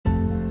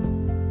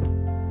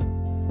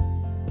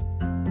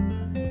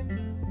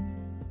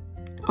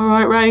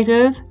Alright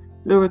Raiders,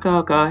 Laura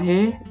Gaga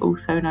here,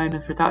 also known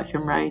as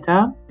Reduction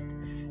Raider.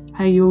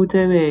 How you all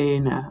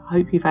doing?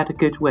 Hope you've had a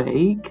good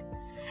week.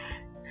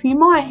 So you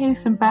might hear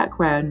some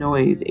background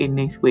noise in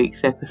this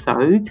week's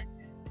episode,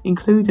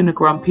 including a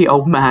grumpy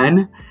old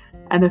man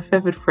and a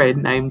feathered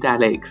friend named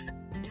Alex,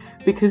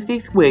 because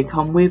this week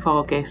I'm with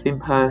our guest in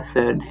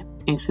person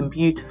in some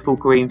beautiful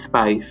green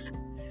space.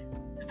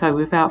 So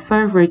without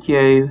further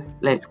ado,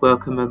 let's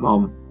welcome them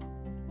on.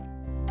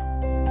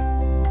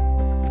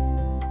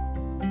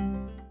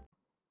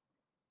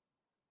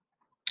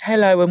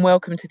 Hello and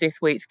welcome to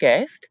this week's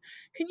guest.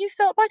 Can you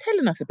start by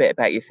telling us a bit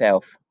about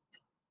yourself?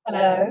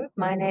 Hello,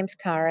 my name's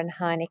Karen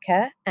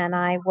Heynike and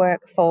I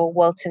work for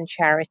Walton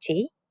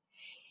Charity,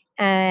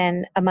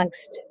 and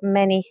amongst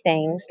many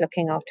things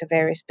looking after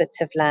various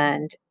bits of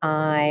land,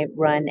 I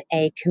run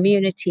a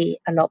community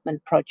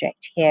allotment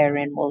project here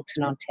in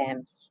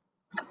Walton-on-Thames.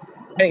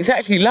 It's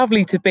actually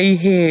lovely to be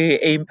here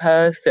in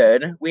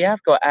person. We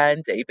have got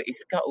Andy, but he's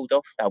scuttled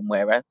off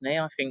somewhere, hasn't he?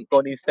 I think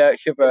gone in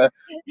search of a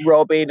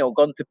robin or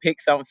gone to pick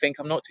something.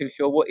 I'm not too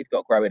sure what he's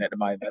got growing at the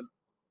moment.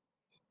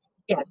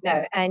 Yeah,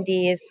 no,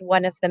 Andy is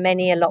one of the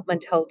many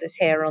allotment holders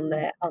here on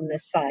the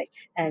site,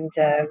 and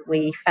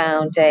we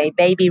found a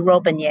baby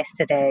robin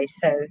yesterday,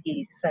 so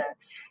he's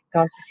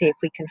gone to see if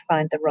we can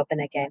find the robin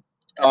again.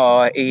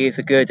 Oh, he is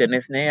a good one,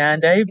 isn't he,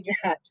 Andy? Yeah,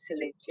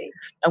 absolutely.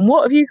 And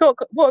what have you got?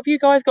 What have you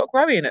guys got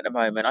growing at the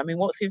moment? I mean,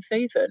 what's in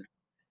season?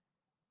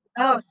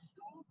 Oh,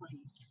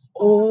 strawberries.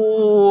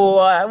 Oh,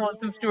 I want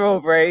some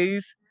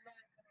strawberries.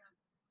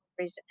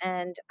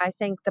 And I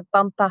think the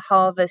bumper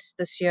harvest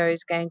this year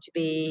is going to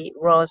be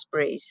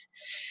raspberries.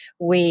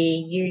 We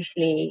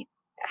usually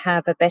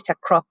have a better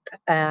crop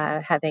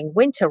having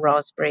winter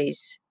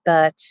raspberries,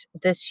 but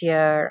this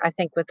year, I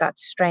think with that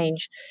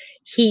strange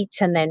heat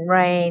and then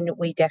rain,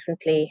 we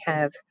definitely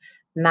have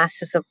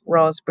masses of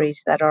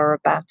raspberries that are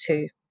about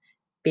to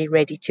be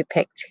ready to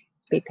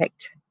be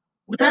picked.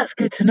 Well, that's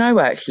good to know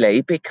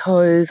actually,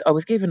 because I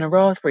was given a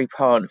raspberry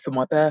plant for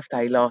my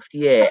birthday last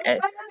year.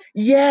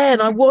 Yeah,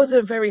 and I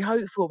wasn't very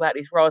hopeful about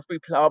this raspberry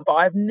plant, but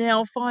I've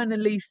now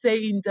finally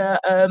seen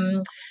that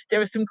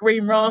there are some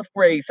green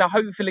raspberries, so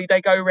hopefully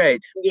they go red.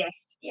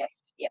 Yes,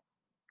 yes, yes.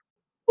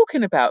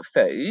 Talking about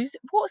food,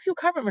 what's your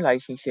current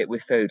relationship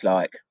with food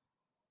like?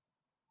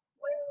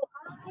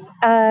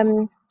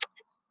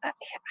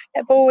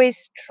 I've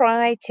always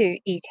tried to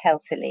eat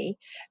healthily.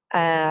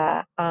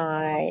 You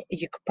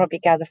could probably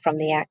gather from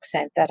the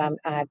accent that I'm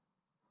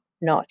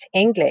not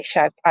English.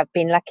 I've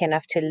been lucky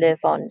enough to live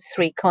on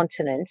 3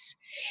 continents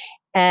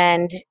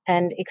and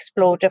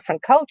explore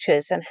different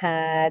cultures, and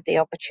had the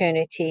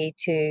opportunity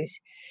to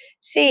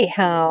see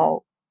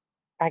how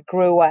I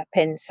grew up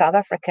in South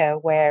Africa,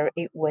 where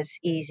it was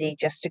easy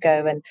just to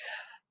go and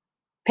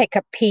pick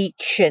a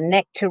peach and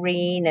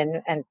nectarine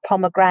and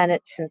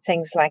pomegranates and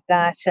things like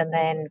that, and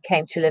then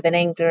came to live in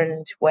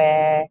England,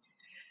 where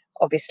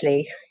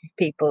obviously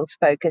people's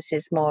focus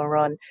is more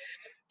on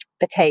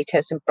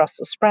potatoes and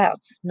Brussels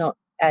sprouts, not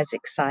as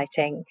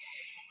exciting.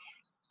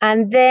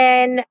 And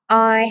then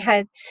I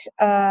had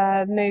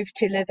moved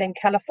to live in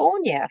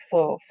California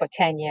for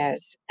 10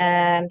 years.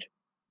 And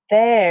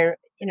there,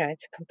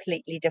 it's a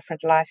completely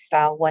different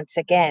lifestyle once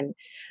again.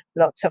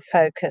 Lots of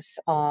focus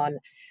on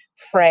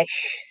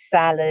fresh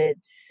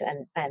salads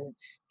and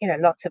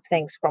lots of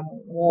things from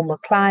warmer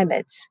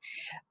climates.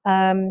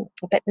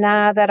 But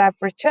now that I've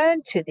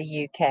returned to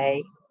the UK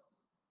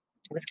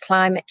with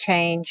climate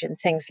change and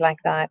things like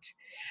that,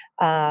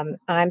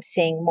 I'm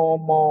seeing more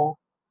and more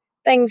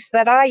things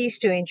that I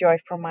used to enjoy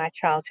from my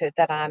childhood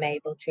that I'm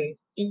able to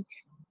eat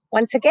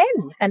once again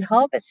and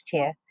harvest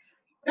here.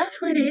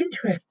 That's really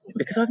interesting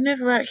because I've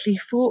never actually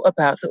thought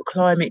about sort of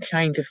climate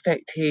change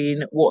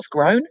affecting what's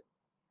grown.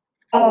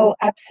 Oh,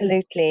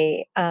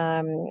 absolutely.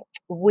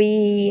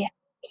 We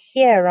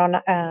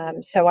here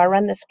so I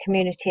run this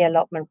community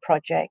allotment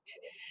project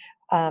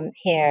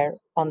here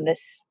on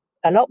this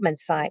allotment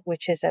site,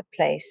 which is a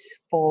place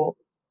for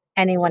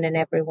anyone and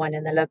everyone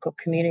in the local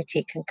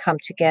community can come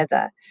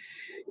together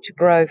to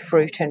grow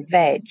fruit and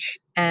veg.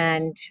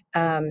 And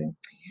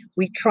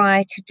we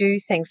try to do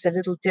things a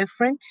little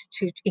different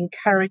to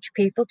encourage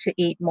people to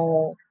eat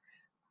more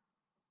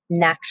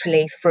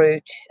naturally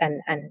fruit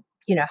and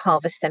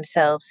harvest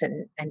themselves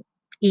and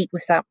eat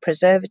without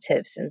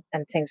preservatives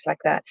and things like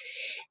that.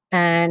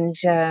 And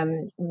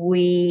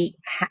we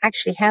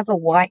actually have a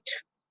white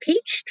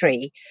peach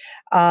tree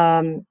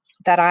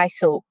that I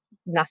thought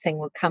nothing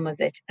would come of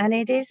it, and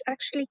it is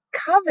actually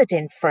covered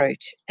in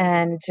fruit.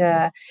 And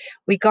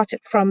we got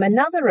it from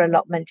another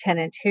allotment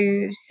tenant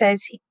who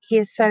says he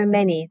has so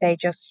many, they're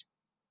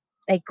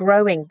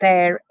growing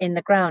there in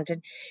the ground,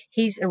 and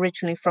he's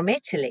originally from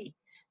Italy.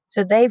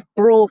 So they've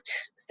brought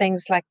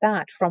things like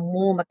that from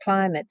warmer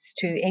climates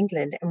to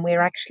England, and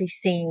we're actually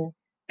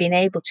being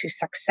able to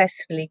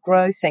successfully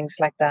grow things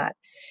like that.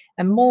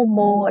 And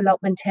more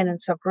allotment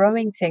tenants are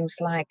growing things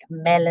like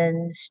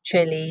melons,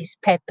 chilies,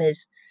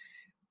 peppers,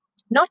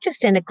 not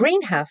just in a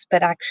greenhouse,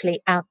 but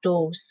actually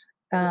outdoors.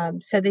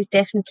 So there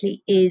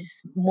definitely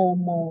is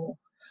more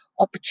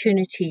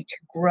opportunity to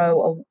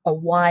grow a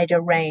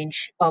wider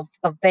range of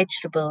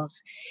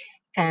vegetables.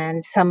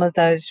 And some of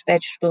those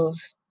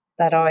vegetables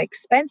that are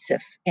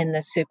expensive in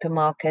the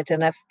supermarket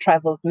and have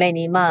traveled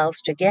many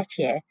miles to get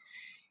here,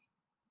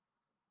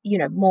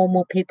 more and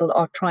more people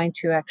are trying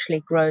to actually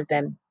grow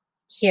them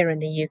here in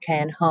the UK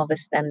and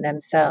harvest them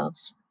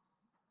themselves.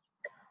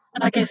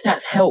 And I guess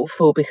that's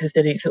helpful because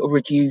then it sort of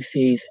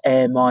reduces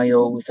air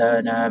miles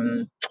and I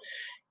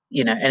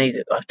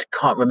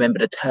can't remember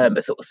the term,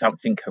 but sort of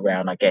something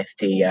around, I guess,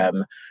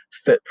 the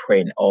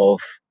footprint of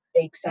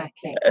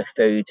exactly a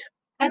food.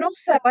 And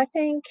also, I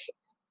think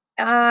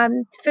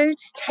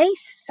foods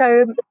taste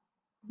so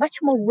much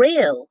more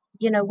real,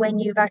 when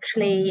you've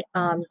actually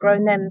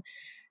grown them,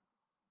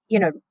 you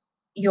know,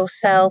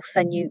 yourself,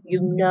 and you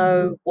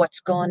know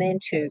what's gone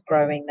into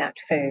growing that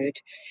food,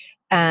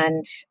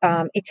 and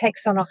it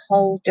takes on a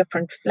whole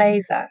different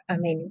flavor. I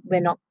mean,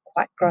 we're not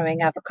quite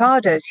growing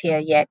avocados here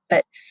yet,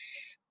 but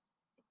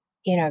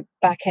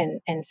back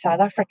in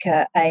South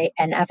Africa,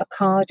 an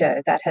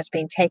avocado that has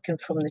been taken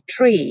from the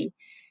tree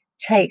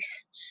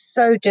tastes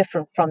so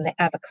different from the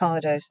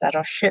avocados that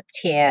are shipped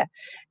here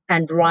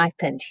and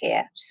ripened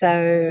here.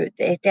 So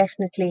it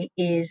definitely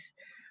is,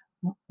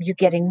 you're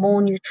getting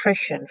more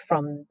nutrition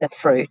from the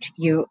fruit.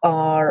 You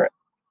are,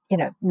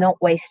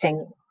 not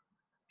wasting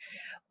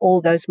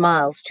all those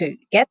miles to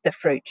get the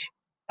fruit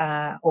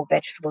or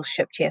vegetables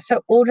shipped here.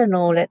 So all in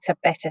all, it's a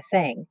better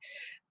thing.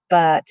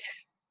 But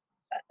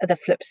the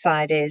flip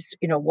side is,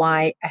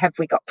 why have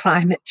we got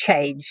climate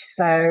change?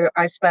 So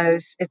I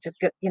suppose it's a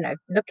good,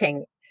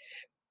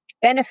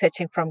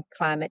 benefiting from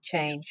climate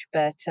change,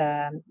 but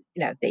the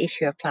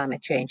issue of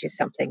climate change is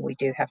something we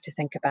do have to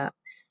think about.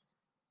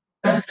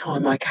 First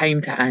time I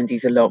came to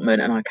Andy's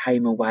allotment and I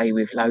came away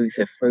with loads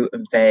of fruit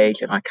and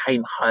veg, and I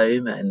came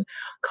home and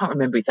I can't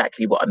remember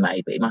exactly what I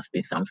made, but it must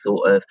be some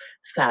sort of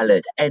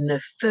salad, and the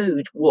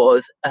food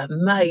was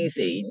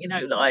amazing,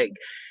 like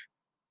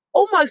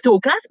almost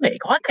orgasmic.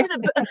 I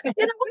couldn't, I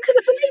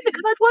couldn't believe it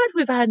because I'd worked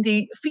with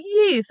Andy for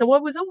years, so I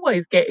was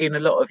always getting a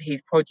lot of his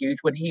produce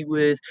when he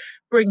was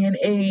bringing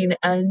in,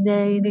 and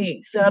then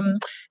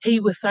he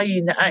was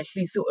saying that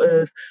actually sort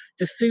of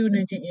the sooner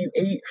that you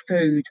eat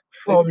food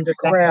from the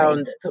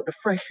ground, sort of the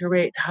fresher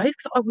it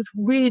tastes. I was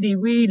really,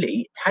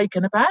 really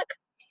taken aback.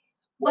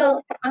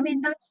 Well, I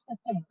mean, that's the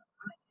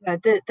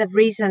thing. The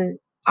reason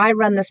I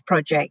run this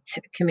project,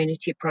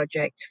 community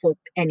project, for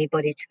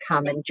anybody to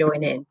come and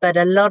join in, but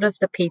a lot of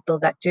the people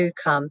that do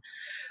come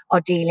are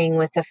dealing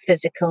with a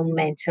physical,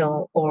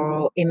 mental,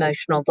 or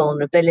emotional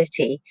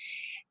vulnerability.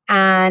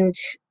 And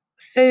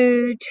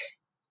food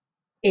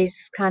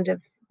is kind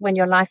of, when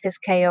your life is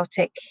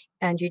chaotic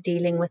and you're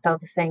dealing with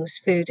other things,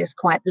 food is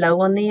quite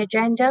low on the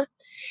agenda.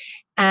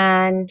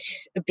 And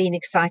being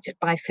excited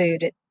by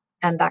food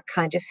and that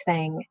kind of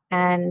thing.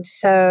 And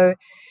so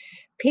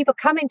people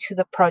coming to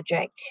the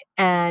project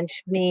and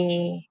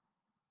me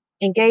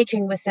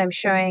engaging with them,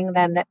 showing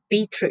them that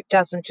beetroot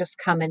doesn't just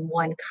come in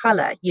one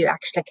color. You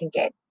actually can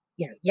get,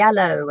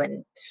 yellow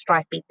and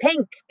stripy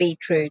pink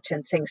beetroot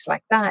and things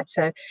like that.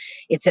 So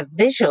it's a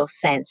visual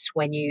sense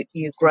when you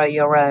grow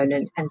your own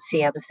and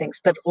see other things,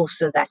 but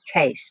also that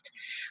taste.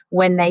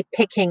 When they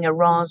picking a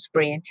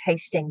raspberry and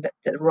tasting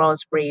the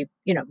raspberry,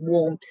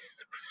 warmth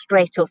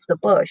straight off the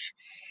bush,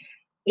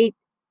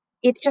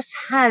 it just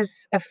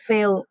has a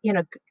feel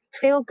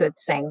good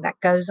thing that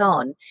goes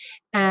on.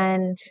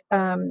 And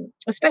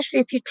especially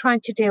if you're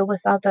trying to deal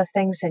with other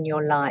things in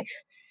your life,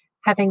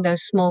 having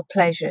those small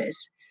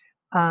pleasures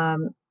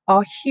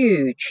are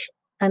huge.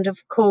 And of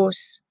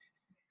course,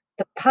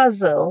 the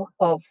puzzle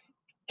of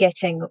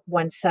getting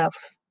oneself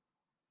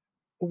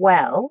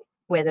well,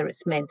 whether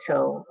it's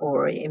mental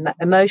or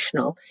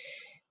emotional,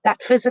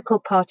 that physical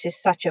part is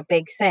such a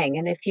big thing.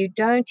 And if you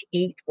don't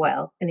eat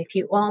well, and if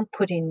you aren't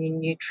putting in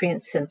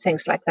nutrients and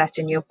things like that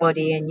in your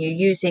body, and you're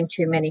using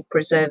too many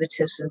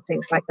preservatives and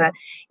things like that,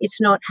 it's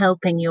not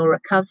helping your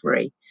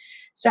recovery.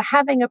 So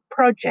having a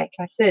project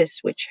like this,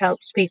 which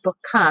helps people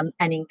come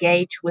and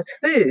engage with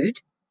food,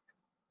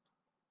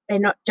 they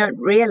don't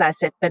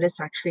realize it, but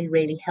it's actually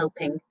really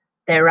helping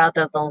their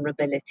other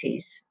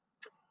vulnerabilities.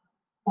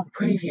 On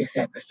previous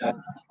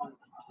episodes,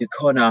 to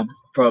Connor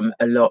from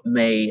Allot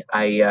Me,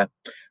 a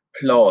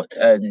plot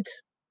and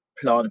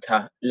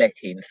planter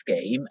letting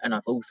scheme, and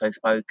I've also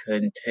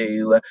spoken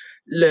to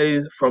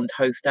Lou from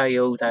Toast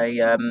Ale,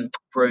 a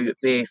brew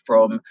beer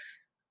from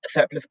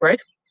Surplus Bread.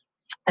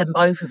 And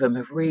both of them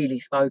have really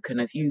spoken,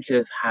 as you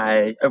just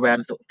had, around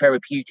the sort of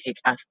therapeutic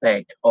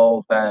aspect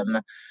of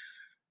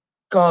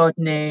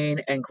gardening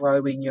and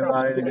growing your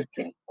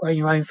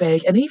own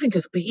veg, and even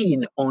just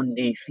being on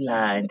this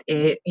land.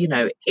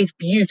 It's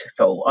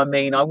beautiful. I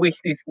mean, I wish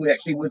this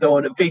actually was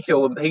on a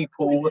visual and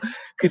people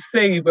could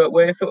see, but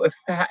we're sort of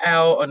sat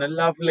out on a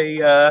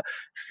lovely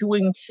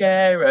swing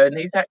chair, and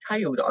it's that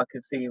kale that I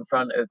can see in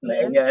front of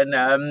me. Yes.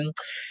 And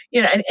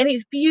and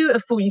it's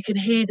beautiful. You can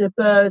hear the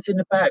birds in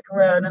the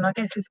background, and I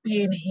guess just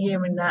being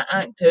here in that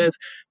act of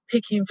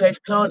picking veg,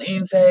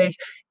 planting veg,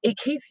 it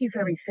keeps you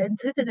very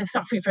centered, and there's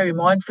something very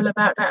mindful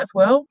about that as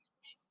well.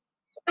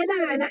 I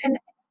know, and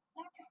it's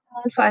not just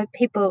And for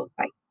people,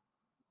 like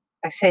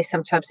I say,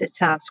 sometimes it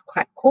sounds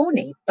quite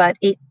corny, but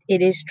it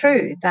is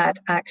true that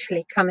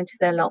actually coming to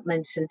the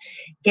allotments and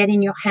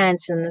getting your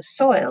hands in the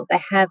soil,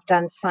 they have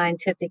done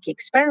scientific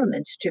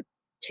experiments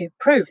to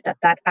prove that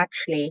that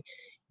actually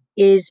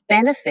is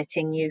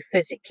benefiting you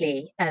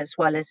physically as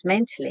well as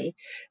mentally,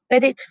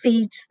 but it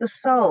feeds the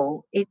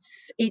soul.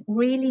 It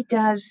really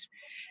does,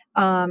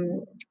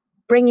 um,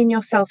 bringing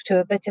yourself to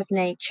a bit of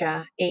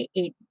nature.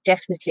 It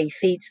definitely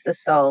feeds the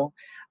soul,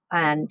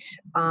 and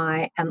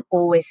I am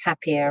always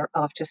happier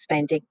after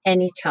spending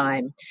any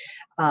time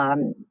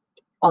um,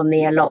 on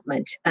the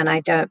allotment, and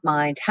I don't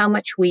mind how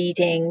much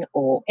weeding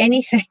or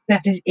anything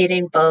that it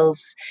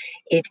involves.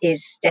 It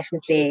is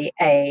definitely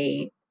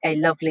a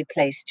lovely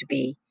place to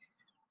be.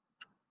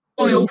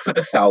 Soil for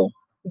the soul.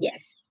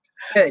 Yes,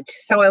 good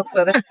soil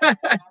for the.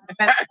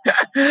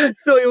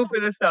 Soil for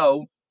the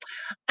soul.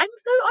 And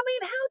so, I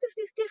mean, how does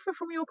this differ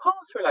from your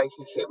past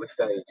relationship with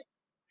food?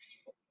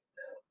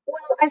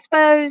 Well, I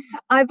suppose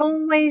I've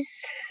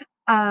always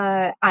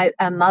a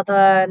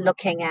mother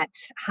looking at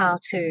how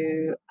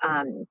to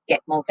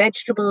get more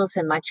vegetables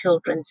in my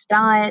children's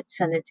diets,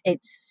 and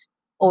it's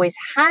always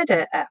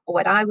had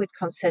what I would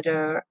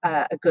consider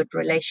a good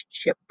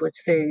relationship with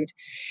food.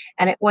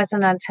 And it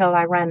wasn't until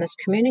I ran this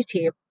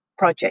community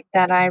project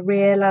that I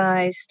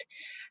realized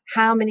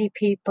how many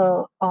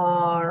people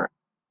are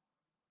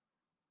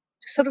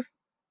sort of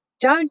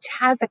don't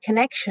have a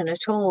connection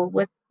at all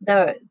with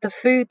the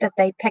food that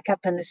they pick up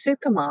in the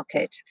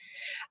supermarket.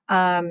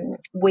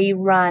 We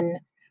run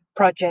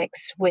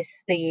projects with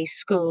the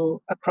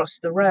school across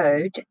the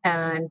road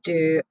and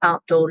do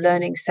outdoor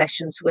learning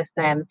sessions with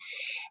them,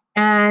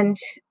 and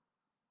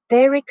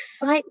their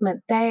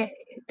excitement, they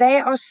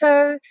are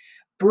so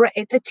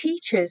the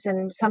teachers,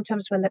 and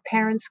sometimes when the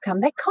parents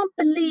come, they can't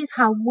believe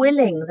how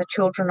willing the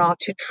children are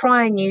to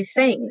try new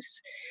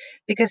things,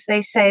 because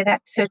they say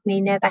that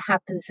certainly never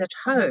happens at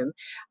home.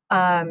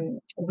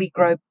 We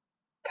grow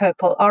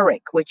purple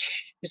auric,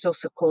 which is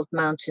also called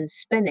mountain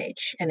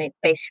spinach, and it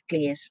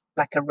basically is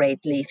like a red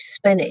leaf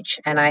spinach.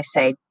 And I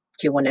say,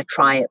 do you want to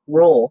try it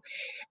raw?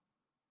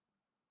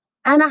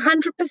 And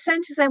 100%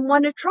 of them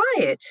want to try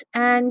it.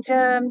 And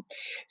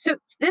so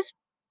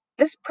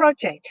this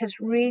project has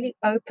really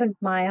opened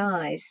my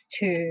eyes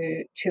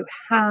to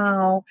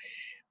how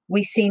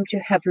we seem to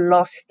have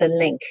lost the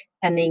link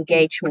and the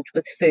engagement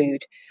with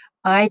food.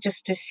 I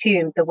just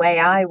assumed the way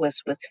I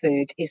was with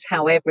food is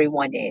how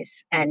everyone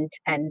is, and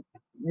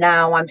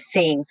now I'm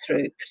seeing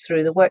through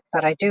the work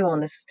that I do on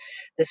this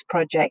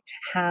project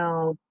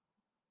how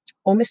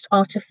almost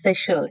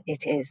artificial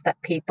it is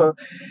that people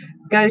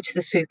go to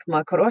the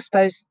supermarket, or I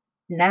suppose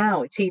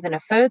now it's even a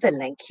further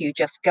link. You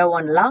just go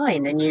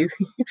online and you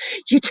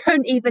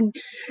don't even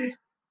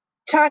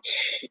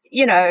touch,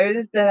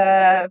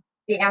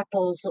 the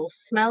apples or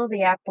smell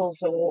the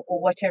apples, or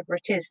whatever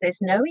it is.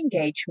 There's no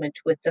engagement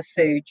with the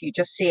food. You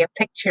just see a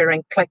picture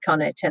and click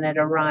on it, and it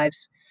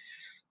arrives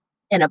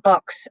in a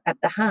box at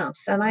the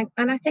house. And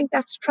I think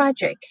that's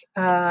tragic.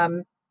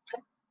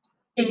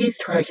 It is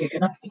tragic,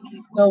 and I think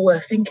it's well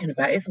worth thinking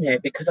about, isn't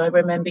it? Because I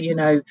remember,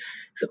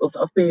 sort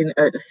of, I've been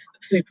at the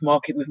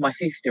supermarket with my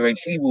sister, and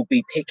she will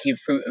be picking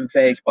fruit and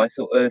veg by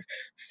sort of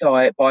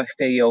sight, by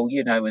feel,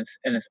 and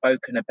has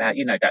spoken about,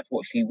 that's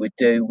what she would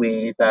do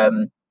with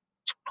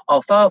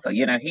our father.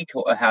 He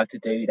taught her how to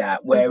do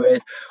that.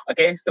 Whereas I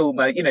guess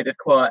almost, there's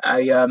quite a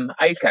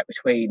age gap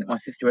between my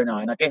sister and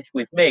I, and I guess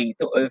with me,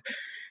 sort of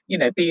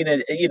being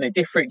a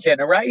different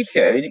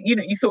generation,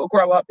 you sort of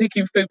grow up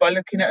picking food by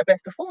looking at a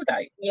best before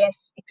date.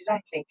 Yes,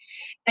 exactly.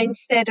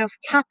 Instead of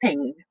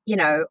tapping,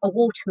 a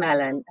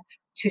watermelon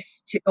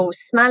or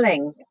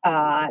smelling,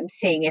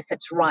 seeing if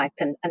it's ripe,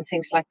 and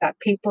things like that,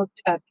 people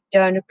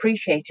don't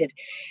appreciate it.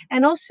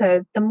 And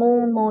also, the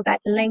more and more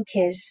that link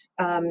is,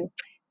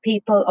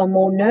 people are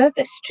more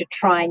nervous to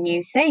try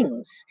new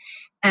things.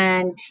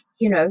 And,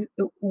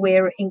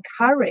 we're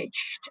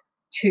encouraged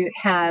to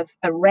have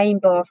a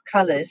rainbow of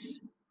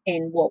colors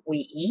in what we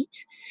eat.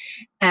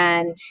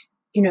 And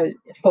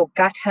for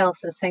gut health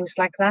and things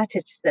like that,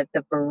 it's the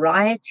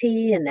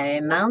variety and the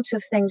amount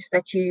of things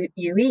that you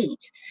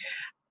eat,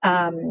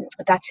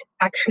 that's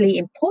actually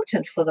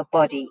important for the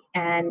body.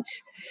 And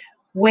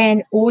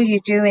when all you're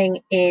doing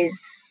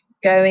is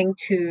going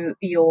to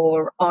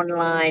your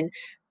online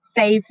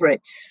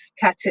favorites,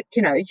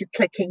 you're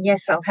clicking,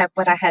 yes, I'll have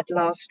what I had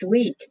last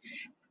week.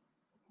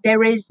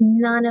 There is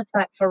none of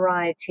that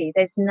variety.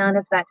 There's none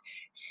of that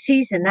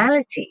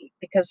seasonality,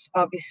 because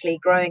obviously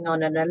growing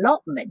on an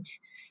allotment,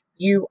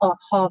 you are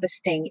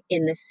harvesting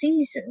in the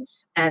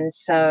seasons. And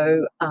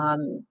so,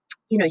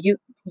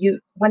 you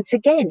once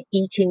again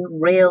eating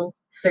real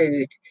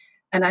food.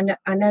 And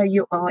I know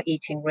you are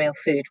eating real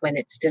food when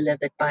it's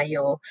delivered by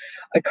your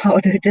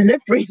Ocado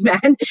delivery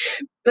man.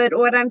 But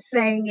what I'm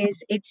saying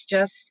is, it's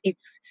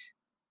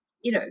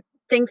you know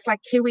things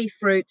like kiwi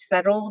fruits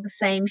that are all the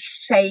same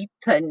shape,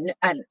 and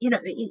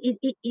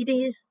it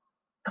is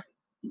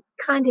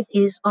kind of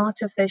is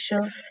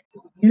artificial,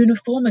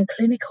 uniform and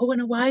clinical in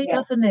a way,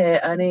 yes, doesn't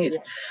it? And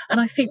and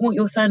I think what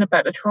you're saying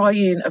about the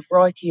trying a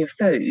variety of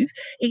foods,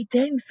 it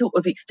then sort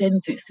of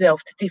extends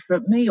itself to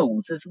different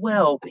meals as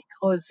well.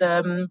 Because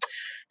the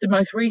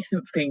most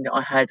recent thing that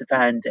I had of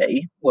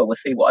Andy, well, we'll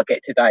see what I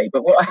get today,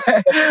 but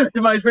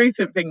the most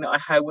recent thing that I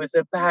had was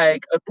a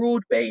bag of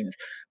broad beans.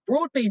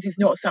 Broad beans is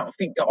not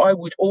something that I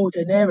would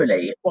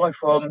ordinarily buy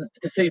from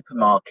the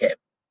supermarket.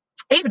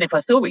 Even if I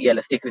saw it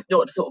yellow sticker, it's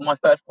not sort of my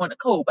first point of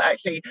call, but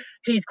actually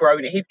he's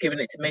grown it, he's given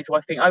it to me. So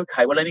I think,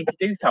 okay, well, I need to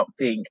do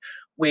something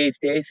with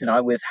this. And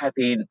I was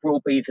having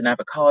broad beans and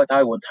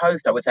avocado on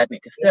toast. I was adding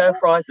it to stir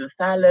fries and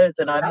salads,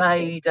 and I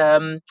made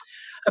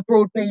a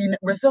broad bean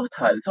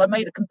risotto. So I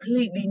made a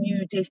completely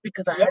new dish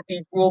because I had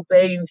these broad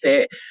beans.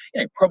 It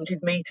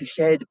prompted me to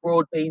share the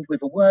broad beans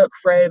with a work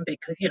friend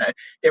because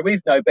there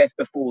is no best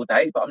before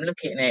date. But I'm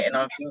looking at it and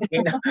I'm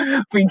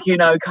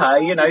thinking,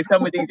 okay,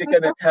 some of these are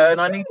going to turn.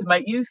 I need to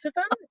make use of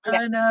them,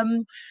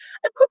 and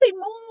probably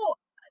more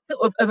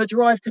sort of a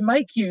drive to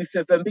make use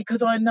of them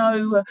because I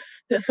know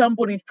that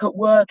somebody's put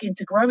work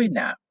into growing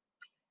that.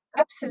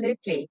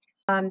 Absolutely.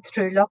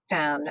 Through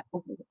lockdown,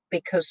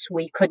 because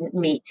we couldn't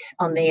meet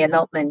on the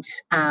allotment,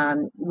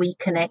 we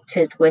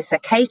connected with a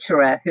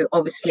caterer who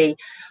obviously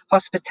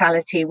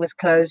hospitality was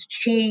closed.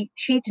 She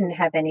didn't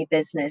have any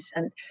business,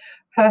 and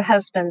her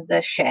husband,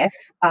 the chef,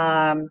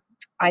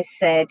 I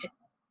said,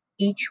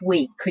 each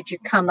week, could you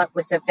come up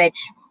with a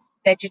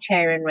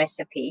vegetarian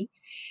recipe?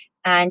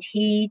 And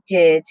he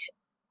did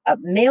a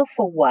meal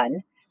for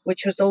one,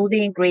 which was all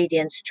the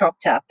ingredients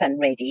chopped up and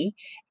ready.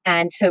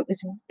 And so it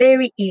was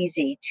very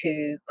easy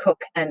to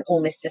cook and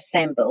almost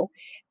assemble.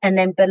 And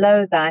then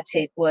below that,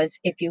 it was,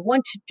 if you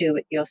want to do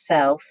it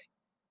yourself,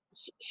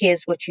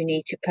 here's what you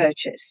need to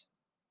purchase.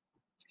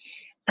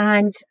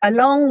 And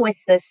along with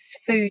this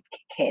food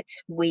kit,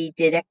 we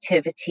did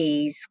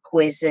activities,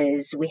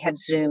 quizzes, we had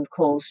Zoom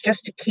calls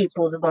just to keep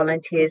all the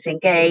volunteers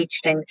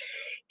engaged and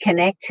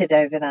connected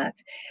over that,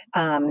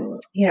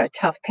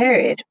 tough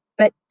period.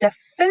 But the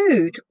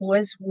food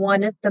was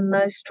one of the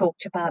most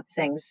talked about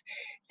things.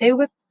 There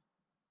were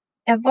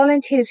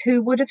volunteers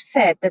who would have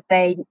said that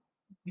they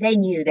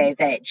knew their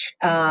veg,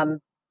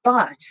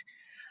 but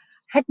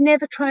had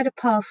never tried a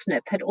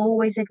parsnip, had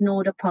always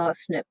ignored a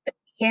parsnip. But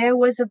here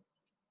was a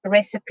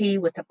recipe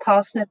with a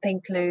parsnip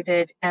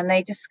included, and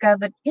they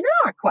discovered,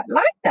 I quite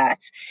like that.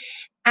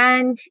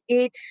 And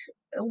it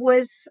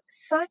was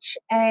such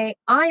a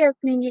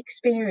eye-opening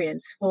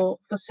experience for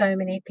so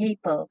many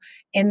people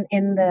in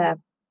the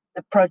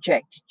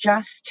project,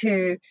 just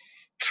to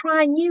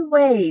try new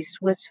ways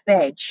with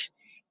veg.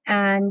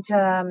 And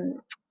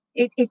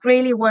it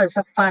really was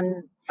a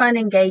fun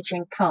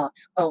engaging part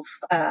of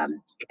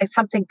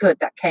something good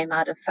that came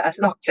out of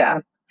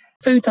lockdown.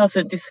 Food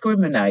doesn't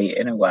discriminate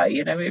in a way,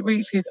 it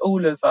reaches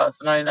all of us.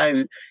 And I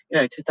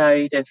know,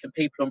 today there's some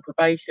people on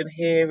probation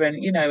here, and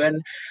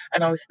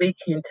and I was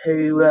speaking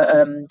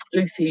to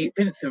Lucy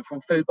Vincent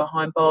from Food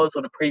Behind Bars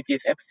on a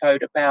previous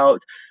episode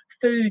about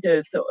food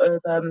as sort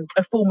of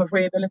a form of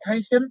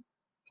rehabilitation.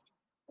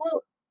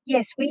 Well,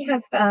 yes, we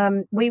have.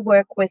 We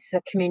work with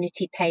the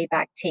community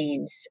payback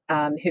teams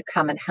who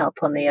come and help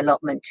on the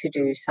allotment to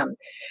do some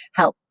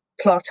help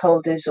plot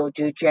holders or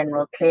do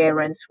general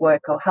clearance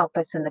work or help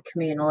us in the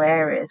communal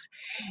areas.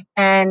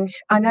 And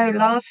I know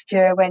last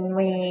year when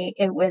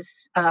it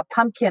was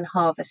pumpkin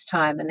harvest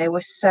time, and there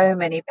were so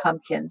many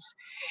pumpkins,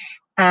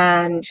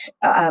 and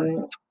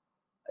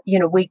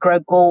we grow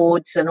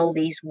gourds and all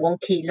these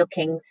wonky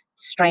looking,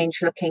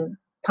 strange looking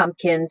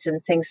pumpkins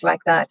and things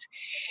like that.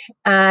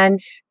 And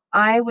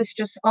I was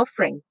just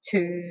offering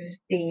to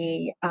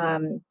the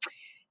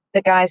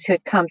guys who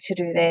had come to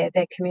do their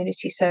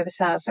community service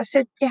hours. I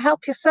said, "You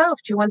help yourself.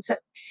 Do you want some?"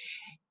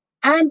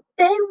 And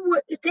their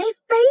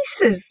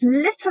faces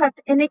lit up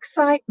in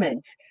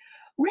excitement.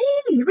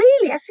 Really,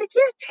 really. I said,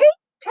 "Yeah,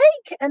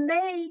 take." And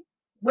they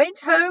went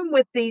home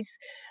with these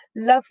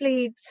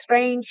lovely,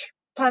 strange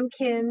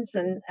pumpkins,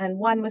 and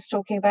one was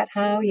talking about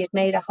how he had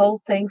made a whole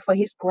thing for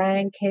his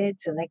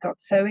grandkids, and they got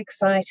so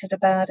excited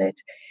about it.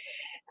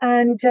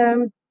 And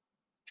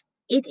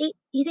it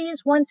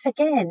is, once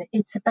again,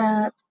 it's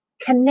about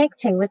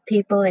connecting with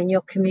people in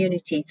your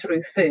community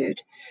through food.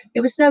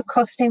 There was no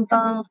cost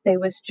involved. There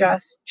was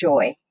just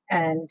joy,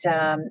 and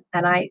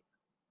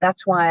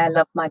that's why I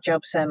love my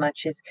job so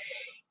much.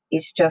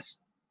 Is just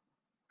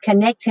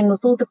connecting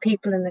with all the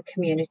people in the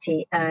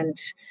community and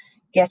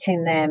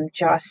getting them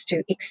just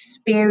to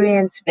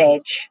experience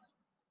veg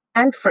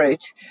and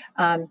fruit.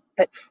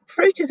 But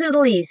fruit is a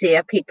little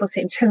easier. People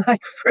seem to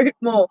like fruit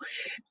more,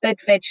 but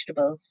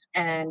vegetables,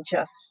 and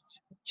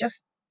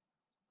just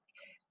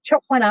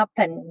chop one up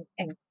and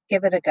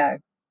give it a go.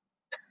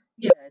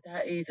 Yeah,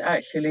 that is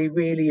actually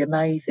really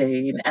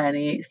amazing, and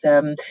it's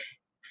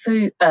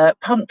food.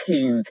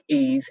 Pumpkins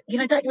is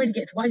that really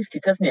gets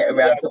wasted, doesn't it?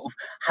 Around sort of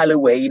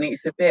Halloween,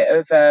 it's a bit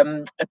of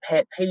a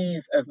pet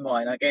peeve of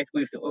mine, I guess,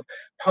 with sort of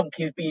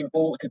pumpkins being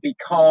bought to be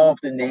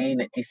carved and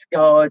then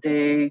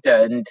discarded,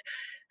 and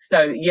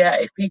So yeah,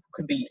 if people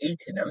can be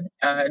eating them,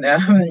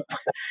 and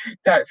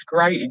that's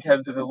great in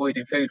terms of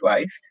avoiding food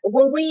waste.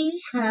 Well,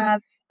 we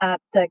have at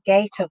the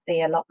gate of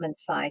the allotment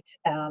site,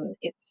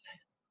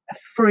 it's a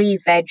free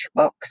veg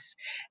box,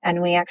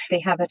 and we actually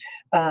have it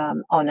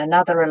on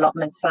another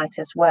allotment site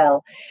as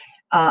well.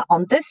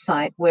 On this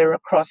site, we're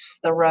across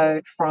the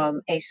road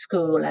from a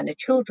school and a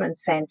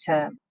children's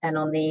centre, and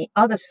on the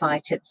other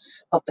site,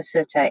 it's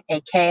opposite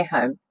a care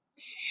home.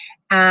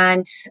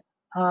 And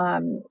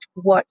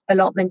what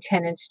allotment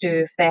tenants do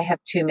if they have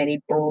too many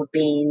broad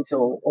beans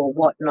or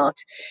whatnot,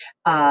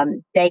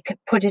 they could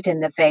put it in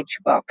the veg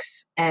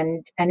box.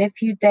 And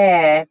if you're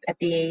there at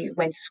the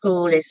when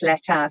school is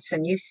let out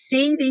and you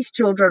see these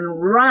children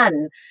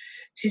run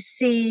to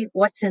see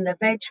what's in the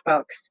veg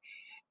box.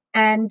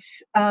 And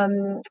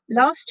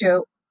last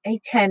year, a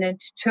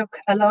tenant took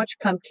a large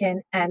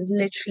pumpkin and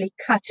literally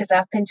cut it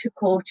up into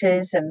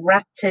quarters and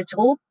wrapped it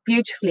all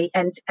beautifully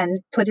and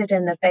put it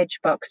in the veg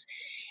box,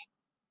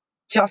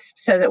 just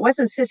so that it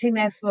wasn't sitting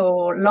there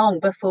for long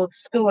before the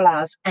school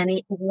hours, and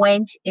it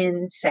went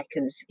in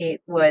seconds. It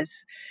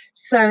was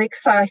so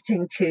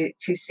exciting to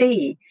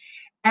see.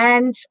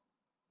 And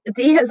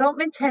the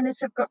allotment tenants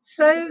have got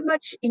so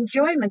much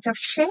enjoyment of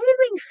sharing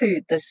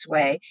food this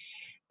way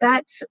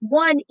that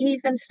one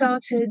even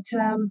started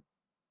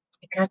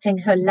cutting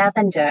her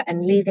lavender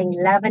and leaving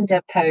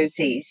lavender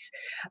posies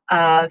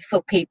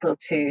for people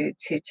to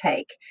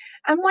take.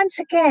 And once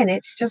again,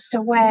 it's just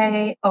a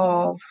way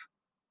of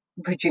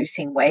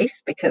reducing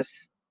waste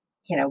because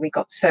we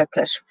got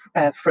surplus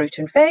fruit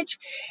and veg,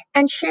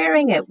 and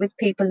sharing it with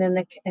people in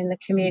the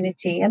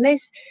community. And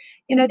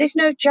there's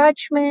no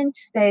judgment,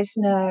 there's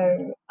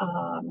no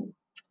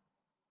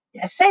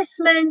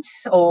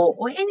assessments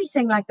or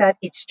anything like that.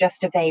 It's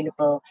just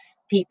available.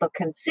 People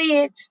can see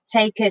it,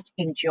 take it,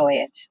 enjoy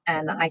it,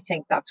 and I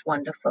think that's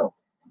wonderful.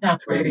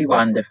 Sounds really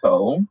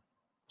wonderful.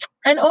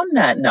 And on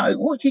that note,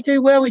 what do you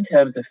do well in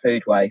terms of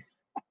food waste?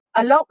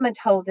 Allotment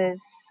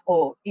holders,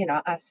 or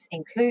us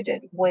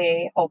included,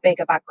 we are big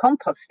about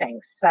composting.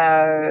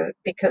 So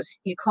because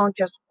you can't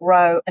just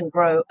grow and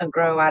grow and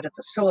grow out of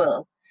the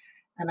soil,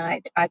 and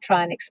I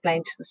try and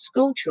explain to the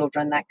school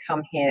children that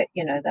come here,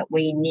 that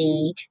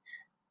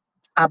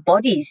our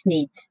bodies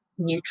need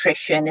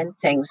nutrition and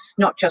things,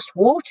 not just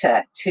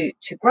water to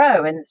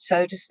grow, and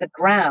so does the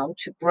ground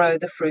to grow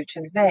the fruit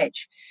and veg.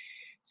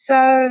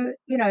 So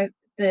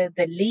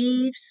the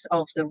leaves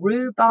of the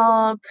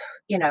rhubarb,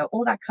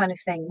 all that kind of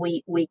thing,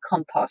 we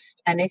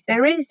compost. And if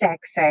there is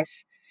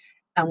excess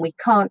and we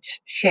can't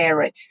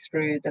share it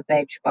through the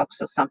veg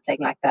box or something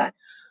like that,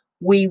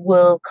 we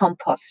will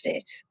compost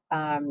it.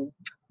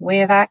 We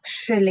have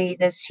actually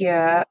this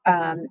year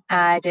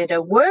added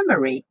a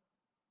wormery,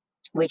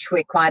 which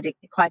we're quite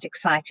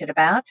excited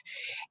about.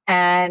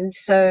 And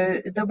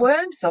so the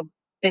worms are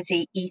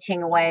busy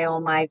eating away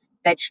all my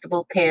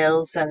vegetable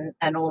peels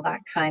and all that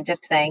kind of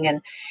thing,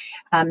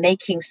 and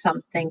making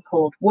something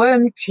called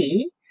worm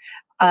tea,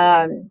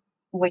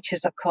 which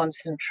is a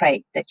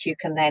concentrate that you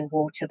can then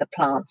water the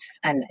plants,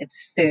 and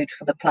it's food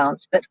for the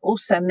plants, but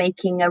also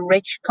making a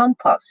rich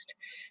compost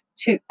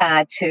to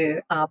add to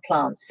our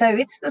plants. So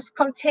it's this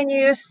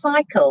continuous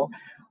cycle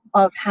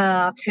of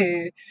how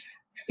to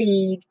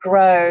feed,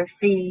 grow,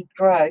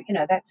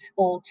 that's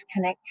all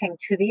connecting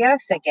to the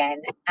earth again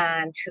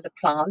and to the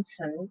plants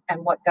and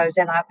what goes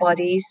in our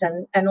bodies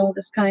and all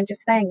this kind of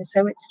thing.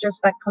 So it's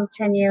just that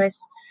continuous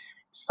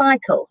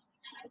cycle.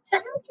 So how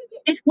do you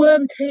get this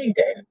worm tea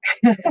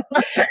then?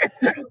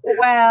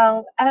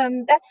 Well,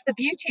 that's the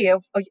beauty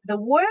of the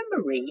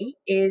wormery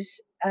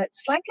is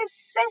it's like a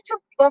set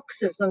of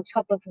boxes on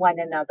top of one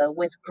another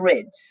with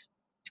grids.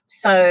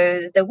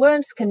 So the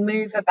worms can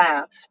move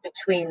about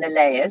between the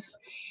layers,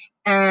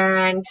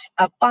 and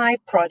a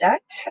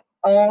byproduct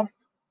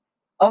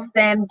of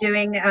them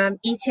doing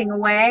eating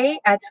away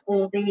at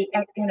all the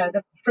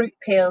the fruit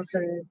peels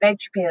and veg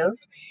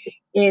peels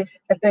is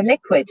the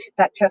liquid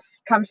that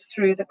just comes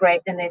through the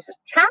grate, and there's a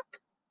tap.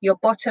 Your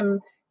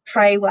bottom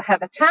tray will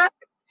have a tap,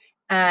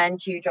 and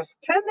you just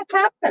turn the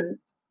tap, and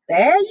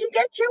there you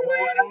get your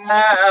worms.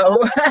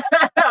 Wow,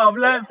 I've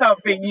learned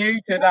something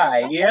new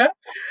today. Yeah.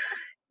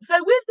 So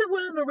with the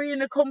wormery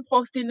and the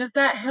composting, has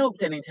that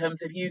helped then in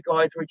terms of you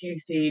guys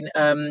reducing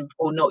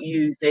or not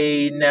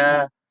using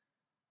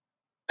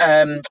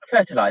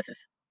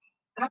fertilizers?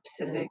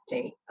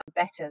 Absolutely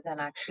better than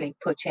actually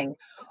putting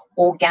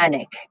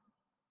organic,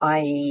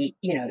 i.e.,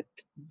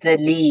 the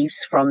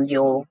leaves from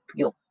your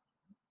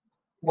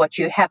what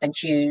you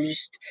haven't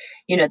used,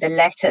 the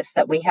lettuce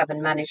that we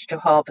haven't managed to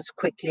harvest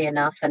quickly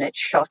enough and it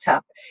shot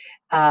up,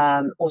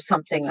 or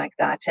something like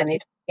that,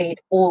 and it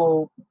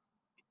all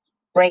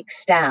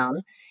breaks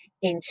down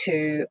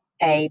into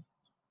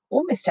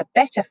almost a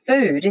better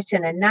food. It's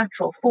in a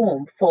natural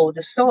form for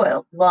the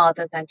soil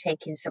rather than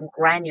taking some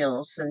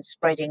granules and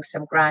spreading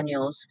some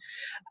granules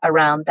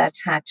around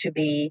that's had to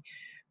be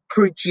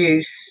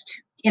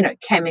produced,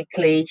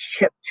 chemically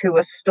shipped to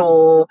a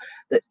store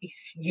that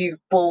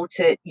you've bought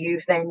it,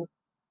 you've then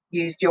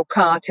used your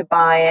car to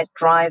buy it,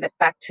 drive it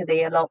back to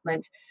the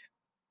allotment.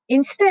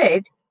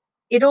 Instead,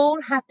 it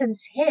all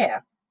happens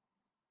here.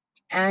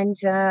 And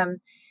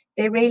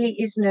there really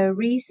is no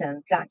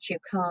reason that you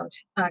can't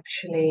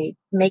actually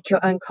make your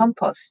own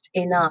compost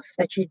enough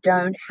that you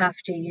don't have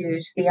to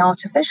use the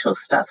artificial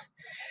stuff.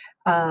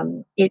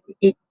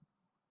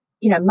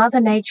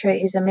 Mother Nature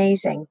is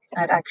amazing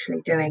at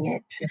actually doing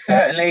it. She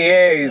certainly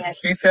is. Yes.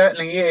 She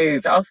certainly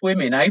is. Us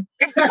women, eh?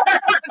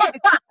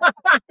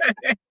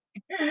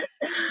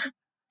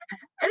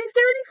 And is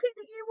there anything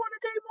that you want to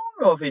do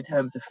more of in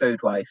terms of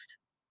food waste?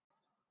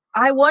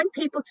 I want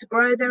people to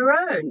grow their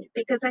own,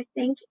 because I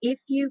think if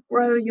you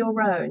grow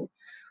your own,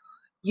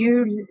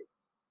 you're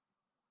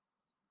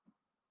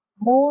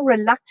more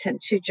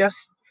reluctant to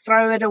just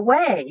throw it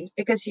away,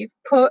 because you've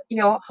put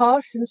your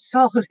heart and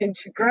soul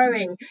into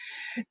growing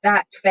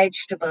that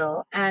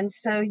vegetable. And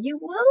so you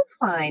will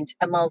find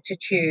a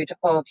multitude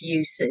of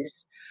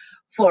uses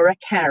for a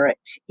carrot,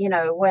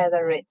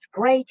 whether it's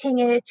grating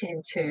it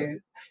into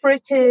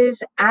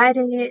fritters,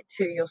 adding it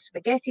to your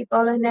spaghetti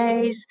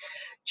bolognese,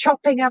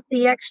 chopping up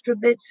the extra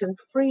bits and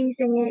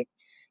freezing it.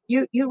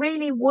 You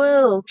really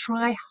will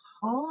try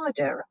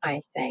harder,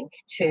 I think,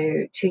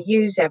 to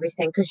use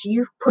everything, because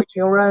you've put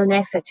your own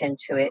effort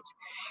into it.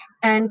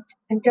 And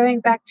going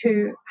back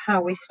to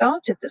how we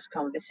started this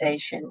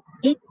conversation,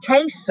 it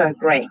tastes so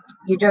great.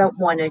 You don't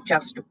want to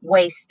just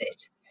waste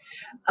it.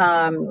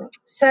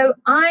 So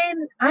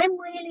I'm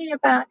really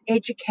about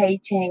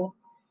educating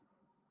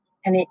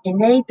and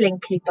enabling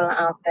people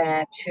out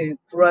there to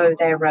grow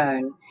their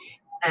own.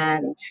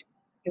 And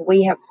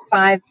we have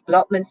 5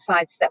 allotment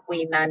sites that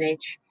we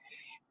manage,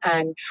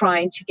 and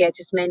trying to get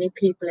as many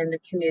people in the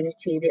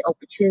community the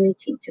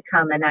opportunity to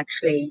come and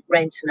actually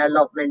rent an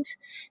allotment.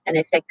 And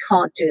if they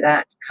can't do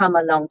that, come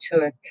along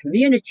to a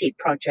community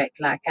project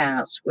like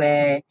ours,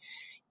 where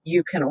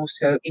you can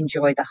also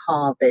enjoy the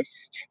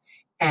harvest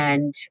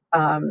and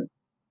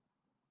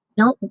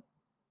not,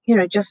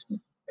 just,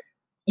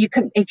 you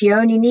can, if you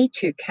only need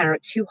 2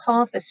 carrots, you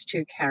harvest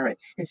 2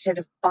 carrots instead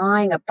of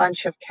buying a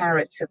bunch of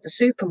carrots at the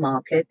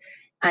supermarket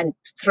and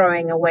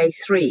throwing away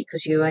 3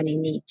 because you only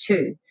need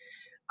 2.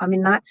 I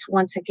mean, that's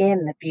once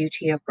again the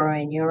beauty of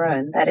growing your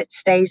own, that it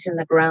stays in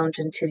the ground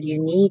until you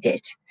need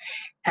it.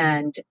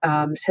 And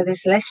so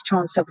there's less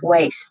chance of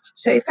waste.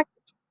 So if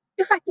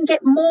I can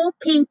get more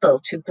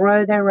people to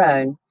grow their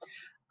own,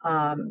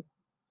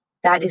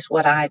 that is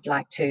what I'd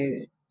like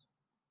to,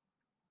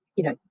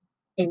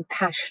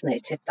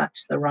 impassionate, if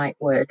that's the right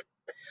word,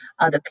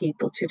 other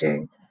people to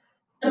do.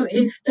 So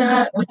would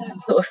that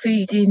sort of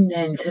feed in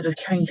then to the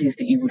changes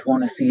that you would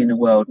want to see in the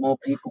world? More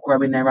people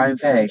growing their own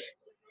veg?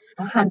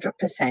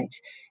 100%.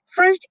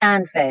 Fruit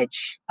and veg.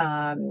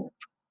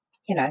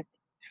 You know,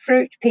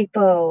 Fruit,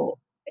 people,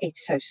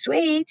 it's so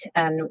sweet,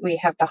 and we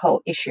have the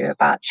whole issue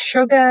about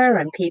sugar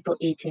and people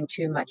eating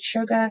too much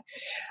sugar.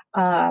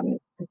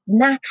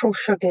 Natural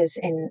sugars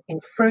in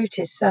fruit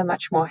is so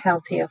much more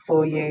healthier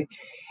for you.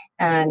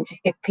 And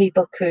if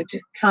people could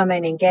come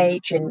and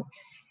engage in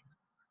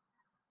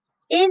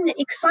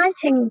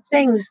exciting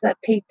things that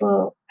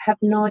people have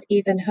not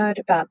even heard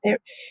about.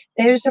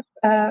 There's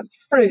a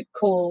fruit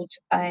called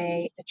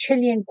a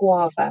Chilean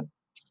guava,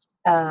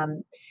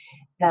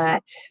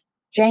 that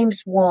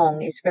James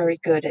Wong is very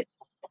good at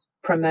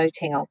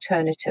promoting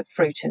alternative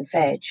fruit and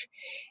veg.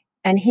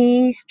 And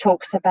he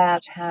talks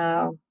about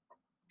how,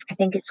 I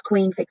think it's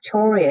Queen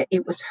Victoria,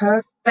 it was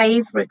her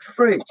favorite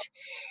fruit.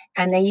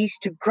 And they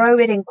used to grow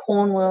it in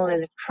Cornwall,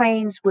 and the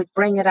trains would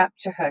bring it up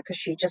to her because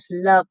she just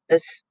loved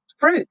this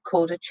fruit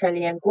called a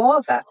Chilean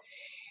guava.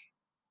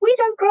 We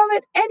don't grow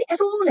it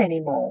at all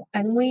anymore.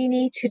 And we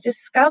need to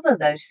discover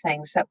those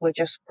things that we're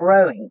just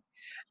growing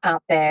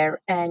out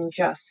there and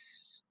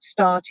just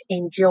start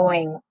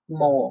enjoying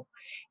more.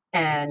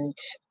 And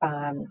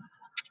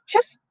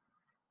just,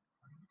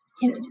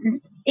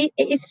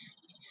 it's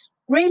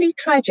really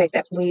tragic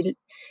that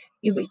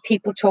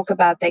people talk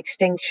about the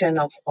extinction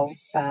of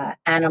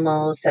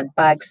animals and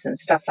bugs and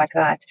stuff like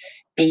that,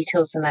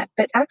 beetles and that.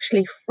 But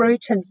actually,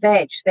 fruit and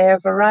veg, there are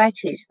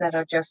varieties that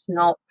are just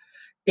not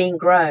being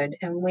grown,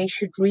 and we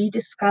should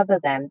rediscover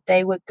them.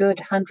 They were good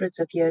hundreds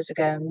of years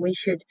ago, and we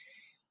should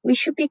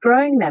be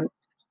growing them.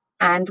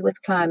 And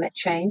with climate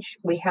change,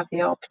 we have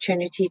the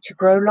opportunity to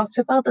grow lots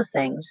of other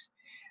things.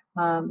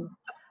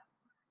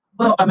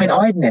 Well, I mean,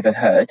 I'd never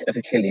heard of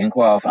a Chilean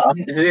guava, so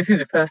this is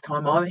the first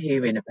time I'm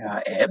hearing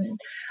about it. And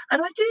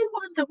I do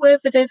wonder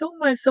whether there's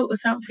almost sort of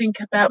something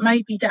about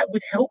maybe that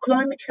would help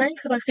climate change,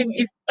 because I think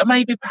if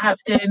maybe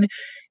perhaps then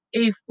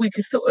if we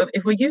could sort of,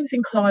 if we're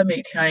using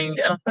climate change,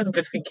 and I suppose I'm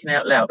just thinking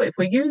out loud, but if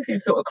we're using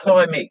sort of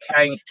climate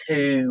change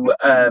to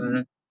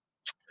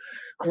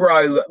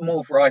grow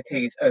more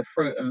varieties of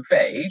fruit and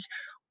veg,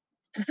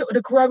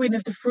 the growing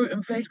of the fruit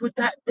and veg, would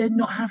that then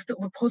not have sort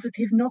of a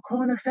positive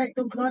knock-on effect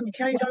on climate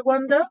change, I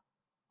wonder?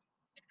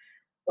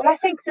 Well, I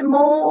think the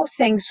more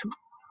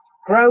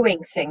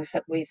growing things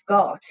that we've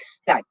got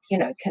that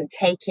can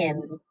take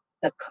in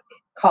the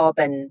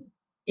carbon,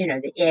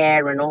 the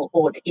air and all,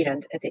 or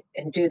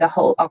and do the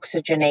whole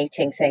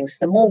oxygenating things,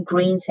 the more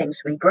green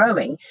things we're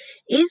growing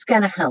is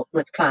going to help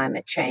with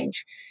climate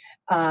change.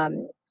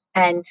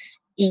 And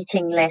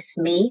eating less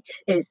meat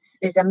is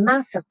a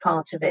massive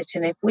part of it.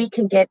 And if we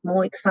can get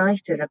more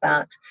excited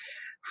about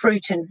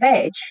fruit and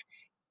veg,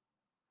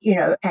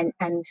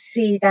 and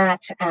see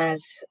that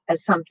as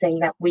something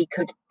that we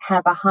could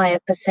have a higher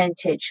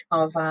percentage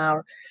of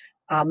our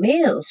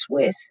meals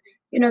with,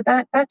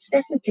 that's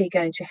definitely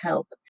going to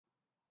help.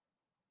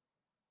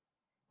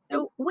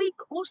 So we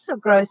also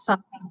grow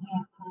something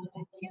here called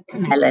a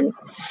cucumber melon,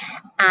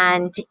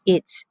 and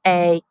it's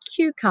a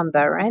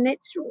cucumber, and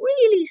it's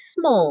really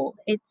small.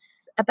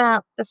 It's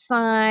about the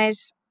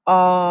size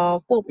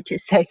of, what would you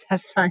say that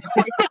size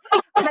is?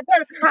 I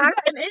don't have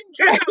an inch.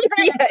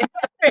 Yes.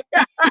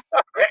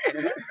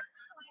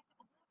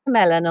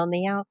 Melon on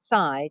the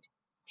outside.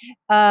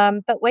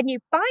 But when you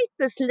bite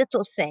this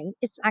little thing,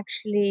 it's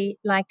actually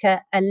like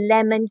a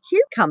lemon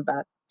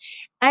cucumber.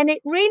 And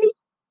it really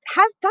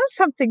does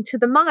something to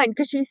the mind,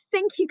 because you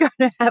think you're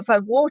going to have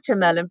a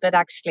watermelon, but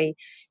actually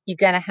you're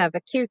going to have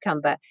a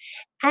cucumber.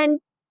 And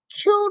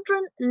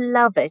children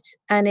love it.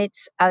 And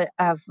it's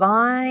a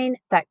vine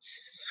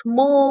that's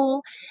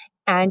small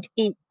and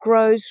it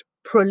grows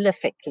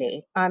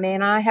prolifically. I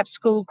mean, I have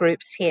school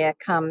groups here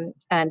come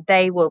and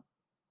they will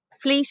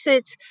fleece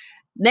it.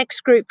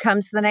 Next group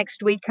comes the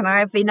next week, and I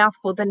have enough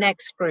for the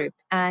next group.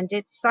 And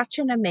it's such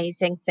an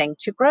amazing thing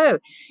to grow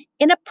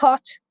in a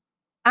pot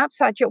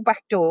outside your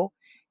back door.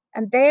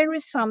 And there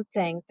is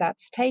something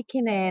that's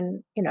taken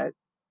in,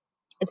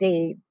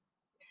 the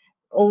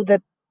all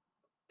the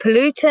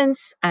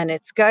pollutants, and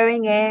it's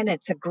going in.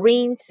 It's a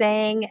green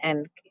thing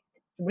and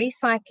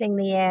recycling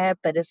the air,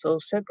 but it's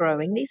also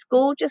growing these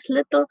gorgeous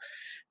little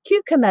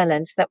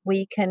cucamelons that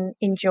we can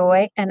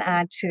enjoy and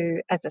add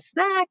to as a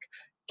snack.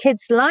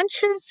 Kids'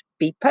 lunches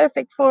be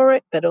perfect for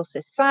it, but also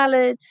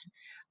salads.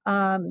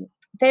 Um,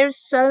 there's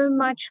so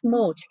much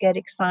more to get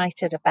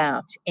excited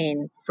about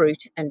in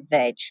fruit and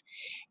veg.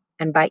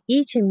 And by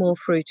eating more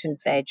fruit and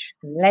veg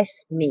and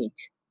less meat,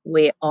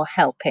 we are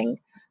helping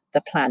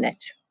the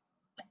planet.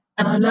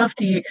 And I love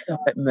the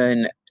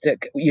excitement that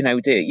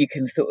that you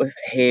can sort of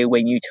hear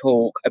when you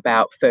talk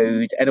about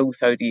food, and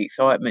also the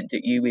excitement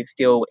that you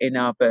instill in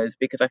others.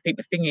 Because I think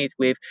the thing is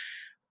with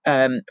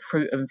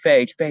fruit and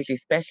veg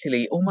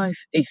especially,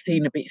 almost is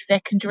seen a bit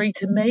secondary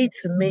to meat.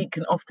 So meat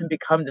can often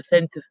become the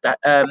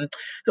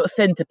sort of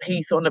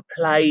centerpiece on a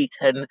plate,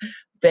 and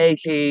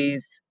veg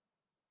is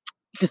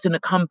just an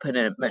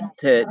accompaniment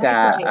to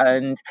that.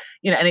 And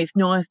and it's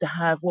nice to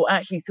have, well,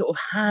 actually sort of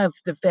have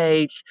the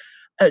veg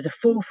at the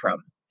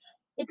forefront.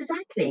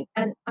 Exactly.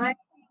 And I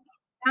think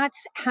that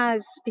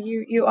has,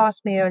 you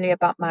asked me earlier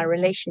about my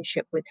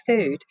relationship with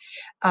food.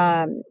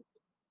 Um,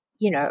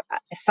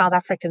 South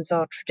Africans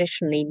are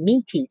traditionally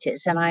meat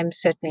eaters, and I'm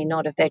certainly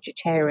not a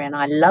vegetarian.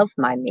 I love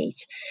my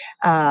meat.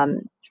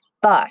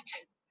 But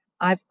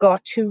I've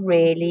got to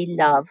really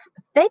love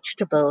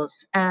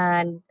vegetables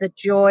and the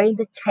joy,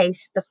 the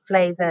taste, the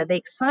flavor, the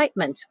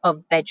excitement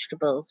of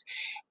vegetables.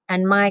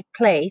 And my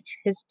plate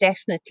has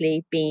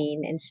definitely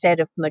been,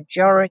 instead of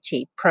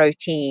majority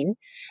protein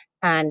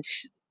and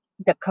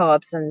the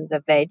carbs and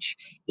the veg,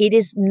 it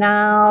is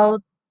now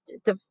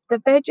the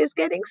veg is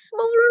getting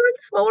smaller and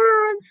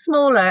smaller and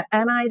smaller,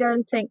 and I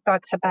don't think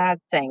that's a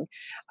bad thing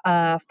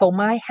for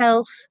my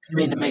health. I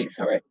mean the meat,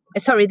 sorry.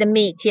 Sorry, the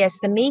meat. Yes,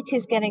 the meat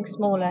is getting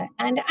smaller,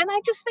 and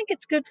I just think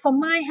it's good for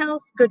my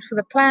health, good for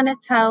the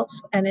planet's health,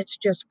 and it's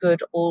just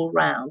good all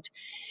round.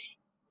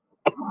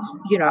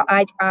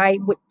 I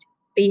would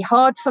be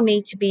hard for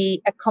me to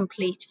be a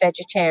complete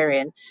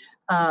vegetarian,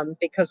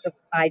 because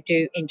I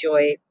do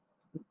enjoy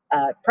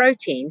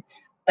protein,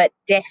 but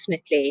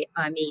definitely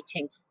I'm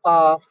eating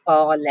far,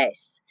 far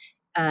less.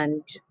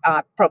 And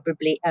I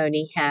probably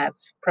only have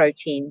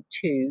protein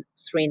 2,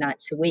 3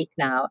 nights a week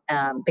now,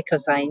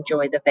 because I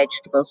enjoy the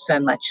vegetables so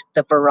much,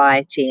 the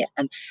variety,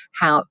 and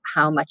how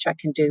much I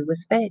can do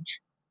with veg.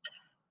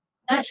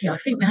 Actually, I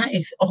think that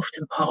is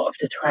often part of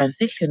the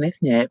transition,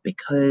 isn't it?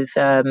 Because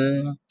I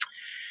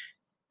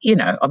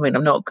mean,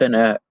 I'm not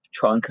gonna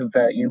try and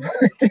convert you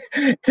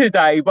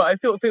today, but I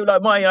sort of feel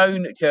like my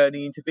own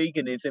journey into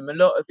veganism, a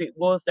lot of it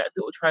was that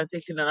sort of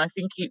transition, and I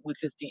think it was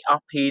just the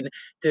upping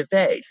the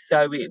veg.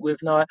 So it was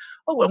like,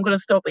 oh, well, I'm going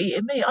to stop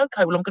eating meat.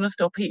 Okay, well, I'm going to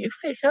stop eating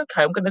fish.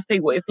 Okay, I'm going to see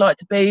what it's like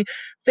to be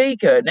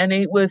vegan. And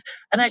it was,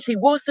 and actually,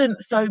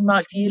 wasn't so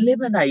much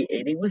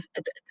eliminating. It was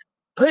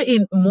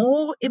putting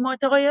more in my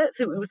diet.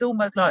 So it was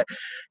almost like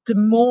the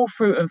more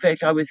fruit and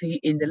veg I was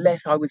eating, the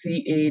less I was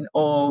eating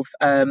of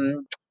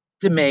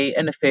the meat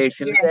and the fish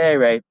and the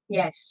dairy.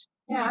 Yes.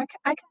 Yeah,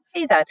 I can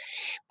see that.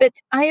 But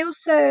I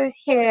also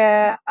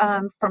hear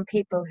from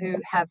people who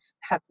have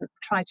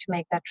tried to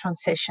make that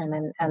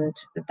transition, and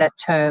that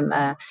term,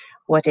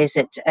 what is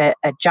it,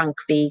 a junk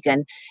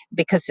vegan,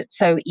 because it's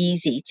so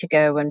easy to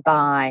go and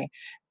buy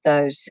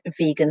those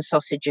vegan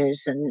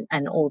sausages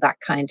and all that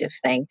kind of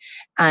thing.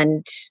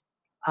 And,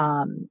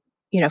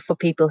 for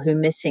people who are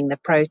missing the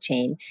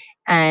protein.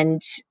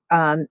 And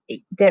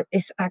there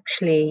is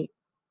actually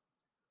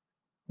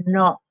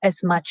not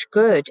as much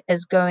good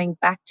as going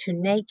back to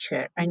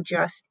nature and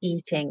just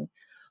eating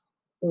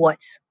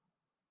what's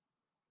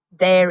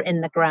there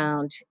in the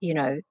ground,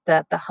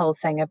 the whole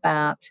thing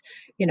about,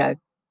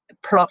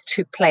 plot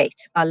to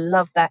plate. I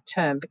love that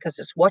term because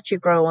it's what you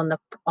grow on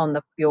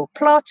your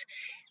plot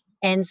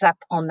ends up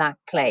on that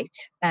plate.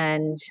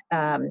 And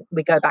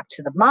we go back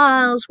to the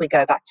miles, we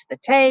go back to the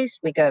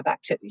taste, we go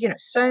back to,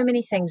 so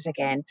many things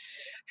again,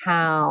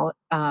 how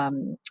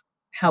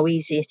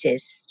easy it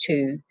is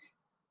to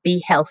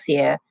be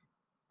healthier,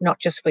 not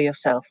just for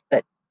yourself,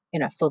 but,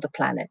 for the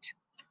planet.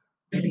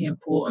 Really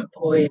important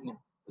point. It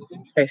was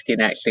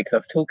interesting actually because I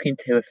was talking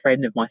to a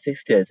friend of my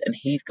sister's and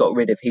he's got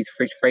rid of his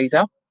fridge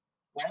freezer.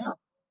 Wow.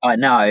 I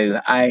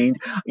know, and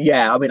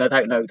yeah, I mean, I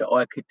don't know that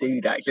I could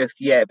do that just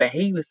yet, but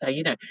he was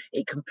saying,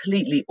 it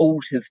completely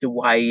alters the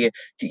way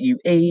that you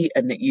eat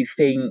and that you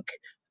think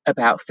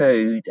about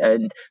food,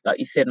 and like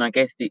you said, and I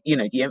guess the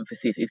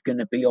emphasis is going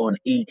to be on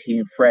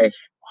eating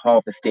fresh,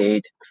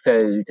 harvested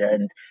food,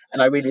 and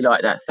I really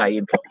like that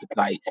saying, "Plot to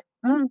plate."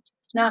 No,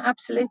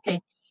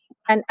 absolutely.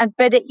 And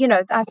but it,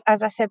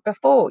 as I said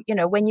before,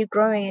 when you're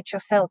growing it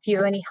yourself,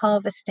 you're only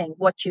harvesting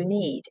what you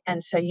need,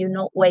 and so you're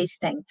not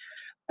wasting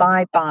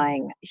by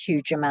buying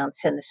huge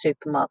amounts in the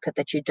supermarket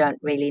that you don't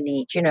really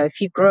need. If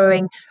you're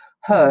growing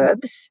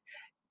herbs,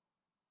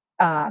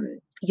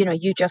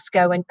 you just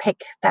go and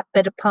pick that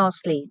bit of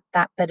parsley,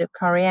 that bit of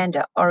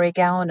coriander,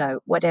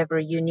 oregano, whatever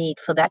you need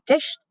for that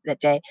dish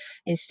that day,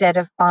 instead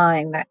of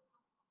buying that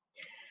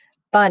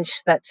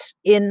bunch that's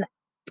in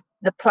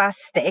the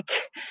plastic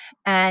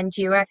and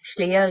you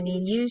actually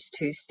only use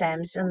 2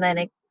 stems, and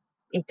then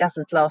it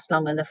doesn't last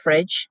long in the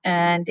fridge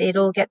and it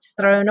all gets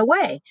thrown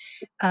away.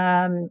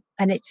 And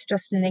it's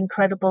just an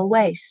incredible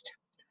waste.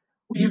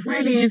 You've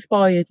really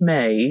inspired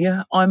me.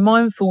 I'm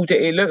mindful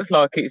that it looks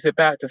like it's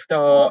about to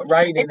start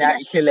raining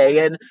actually,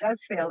 and It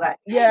does feel that.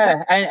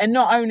 yeah, and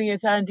not only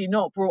has Andy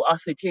not brought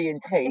us a G&T,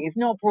 he's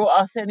not brought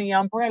us any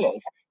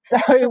umbrellas.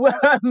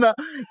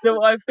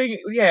 So I think,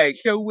 yeah,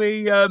 shall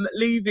we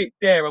leave it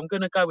there? I'm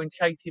going to go and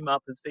chase him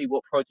up and see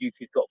what produce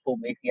he's got for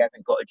me if he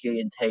hasn't got a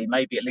G&T.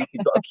 Maybe at least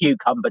he's got a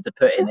cucumber to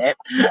put in it.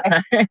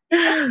 Yes.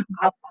 I'll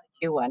find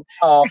you one.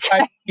 Oh,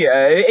 thank you.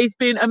 It's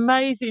been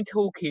amazing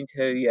talking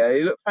to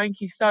you.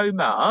 Thank you so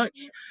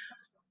much.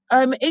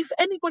 If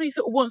anybody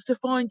sort of wants to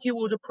find you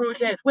or the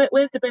project,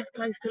 where's the best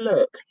place to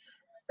look?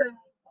 So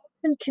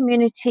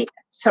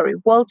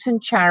Walton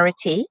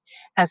Charity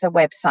as a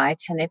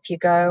website, and if you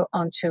go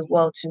onto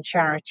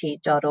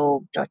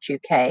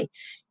waltoncharity.org.uk,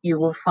 you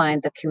will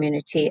find the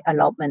community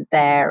allotment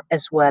there,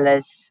 as well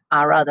as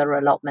our other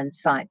allotment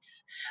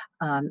sites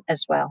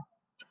as well.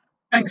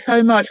 Thanks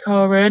so much,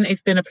 Karen.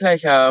 It's been a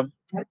pleasure.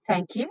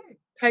 Thank you.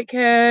 Take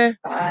care.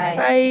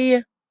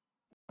 Bye.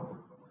 Bye.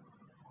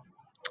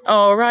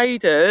 Oh,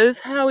 Raiders,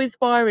 how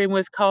inspiring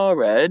was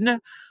Karen?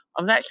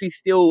 I'm actually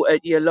still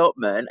at the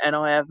allotment and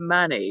I have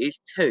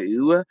managed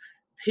to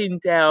pin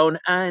down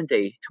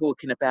Andy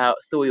talking about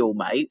soil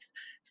mates.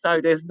 So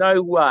there's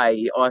no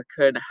way I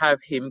can have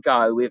him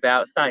go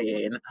without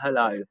saying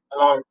hello.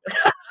 Hello.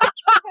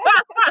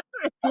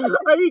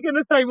 Are you going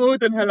to say more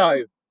than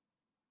hello?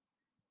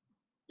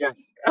 Yes.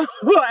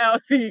 What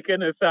else are you going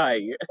to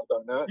say? I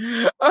don't know.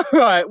 All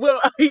right. Well,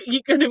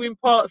 you're going to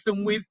impart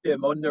some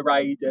wisdom on the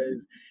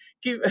Raiders.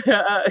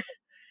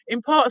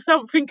 Impart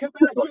something about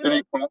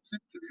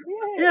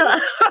yeah.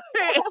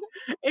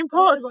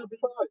 Impart.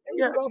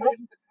 Yeah.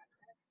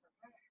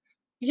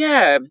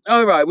 Yeah.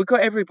 All right. We've got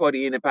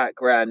everybody in the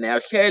background now.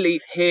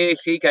 Shirley's here.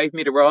 She gave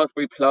me the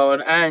raspberry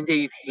plant.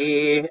 Andy's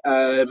here,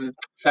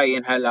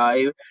 saying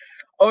hello.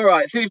 All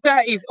right. So if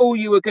that is all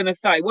you were going to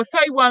say, well,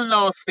 say one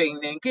last thing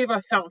then. Give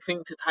us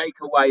something to take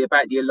away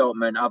about the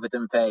allotment other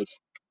than veg.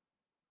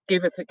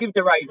 Give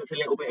the Raiders a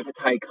little bit of a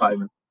take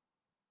home.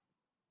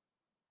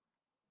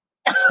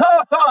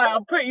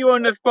 I'll put you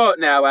on the spot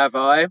now, have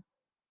I?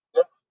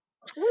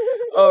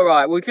 All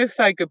right, we'll just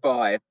say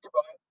goodbye.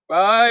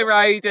 Bye,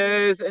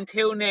 Raiders.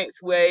 Until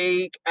next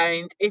week.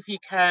 And if you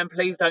can,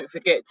 please don't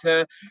forget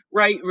to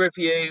rate,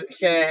 review,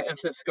 share, and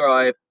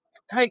subscribe.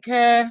 Take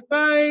care.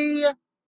 Bye.